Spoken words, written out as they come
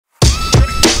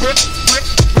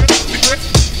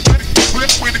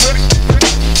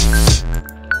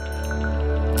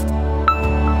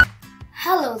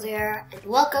and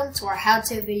welcome to our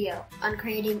how-to video on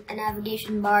creating a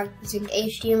navigation bar using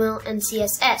HTML and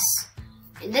CSS.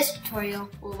 In this tutorial,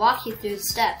 we'll walk you through the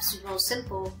steps to build a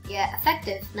simple yet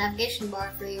effective navigation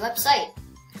bar for your website.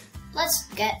 Let's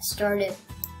get started.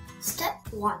 Step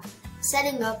 1.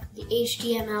 Setting up the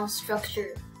HTML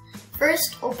structure.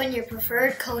 First, open your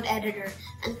preferred code editor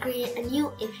and create a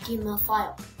new HTML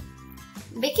file.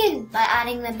 Begin by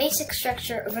adding the basic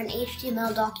structure of an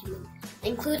HTML document,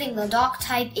 including the doc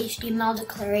type HTML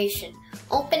declaration,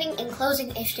 opening and closing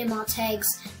HTML tags,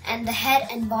 and the head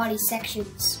and body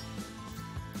sections.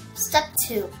 Step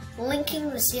 2. Linking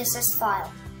the CSS file.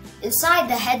 Inside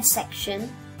the head section,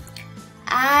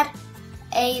 add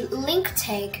a link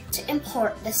tag to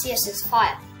import the CSS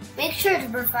file. Make sure to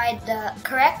provide the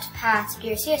correct path to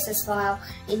your CSS file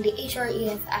in the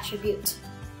href attribute.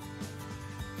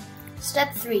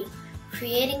 Step 3.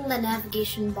 Creating the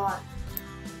navigation bar.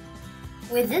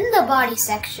 Within the body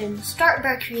section, start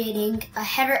by creating a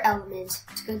header element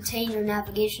to contain your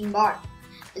navigation bar.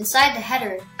 Inside the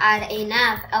header, add a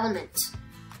nav element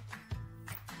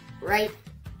right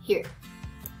here.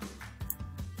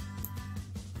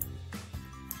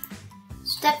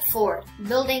 Step 4.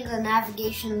 Building the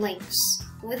navigation links.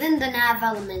 Within the nav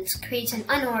element, create an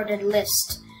unordered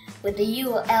list with the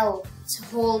UL to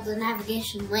hold the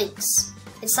navigation links.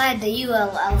 Inside the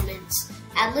UL element,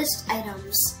 add list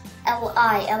items,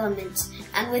 LI element,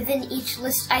 and within each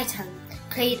list item,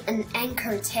 create an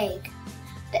anchor tag,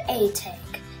 the A tag.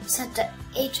 Set the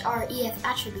href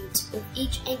attribute with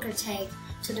each anchor tag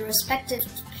to the respective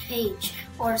page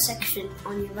or section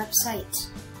on your website.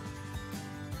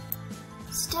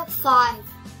 Step 5.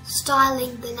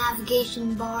 Styling the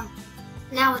navigation bar.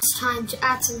 Now it's time to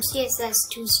add some CSS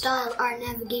to style our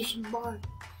navigation bar.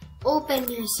 Open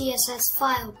your CSS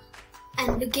file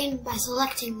and begin by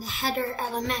selecting the header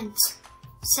element.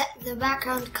 Set the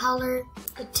background color,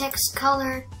 the text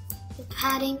color, the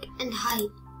padding, and height.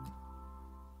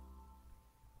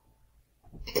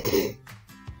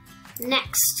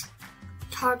 Next,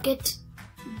 target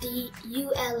the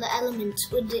UL element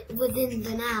within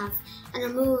the nav and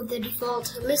remove the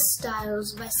default list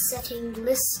styles by setting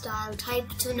list style type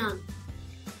to none.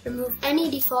 Remove any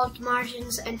default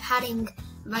margins and padding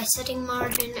by setting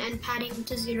margin and padding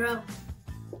to 0.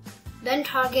 Then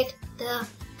target the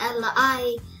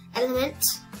LI element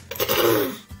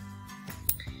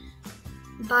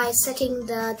by setting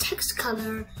the text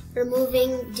color,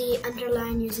 removing the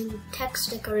underline using text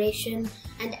decoration,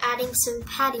 and adding some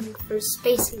padding for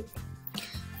spacing.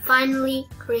 Finally,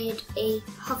 create a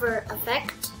hover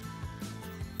effect.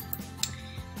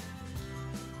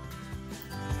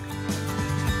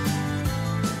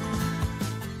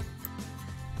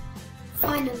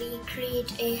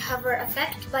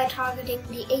 By targeting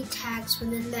the 8 tags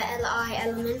within the LI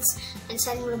elements and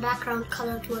setting the background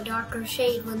color to a darker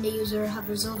shade when the user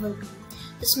hovers over them.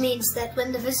 This means that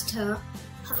when the visitor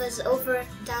hovers over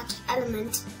that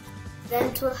element, then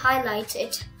it will highlight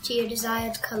it to your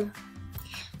desired color.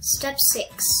 Step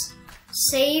 6.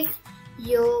 Save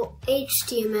your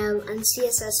HTML and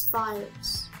CSS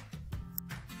files.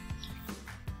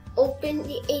 Open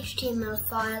the HTML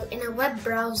file in a web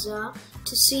browser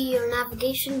to see your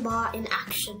navigation bar in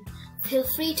action. Feel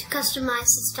free to customize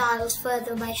the styles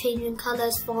further by changing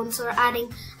colors, fonts, or adding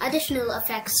additional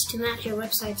effects to match your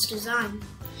website's design.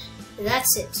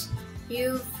 That's it.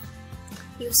 You've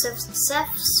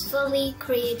successfully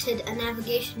created a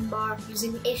navigation bar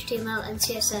using HTML and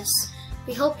CSS.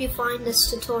 We hope you find this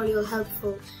tutorial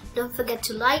helpful. Don't forget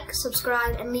to like,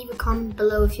 subscribe, and leave a comment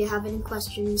below if you have any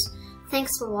questions.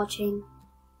 Thanks for watching.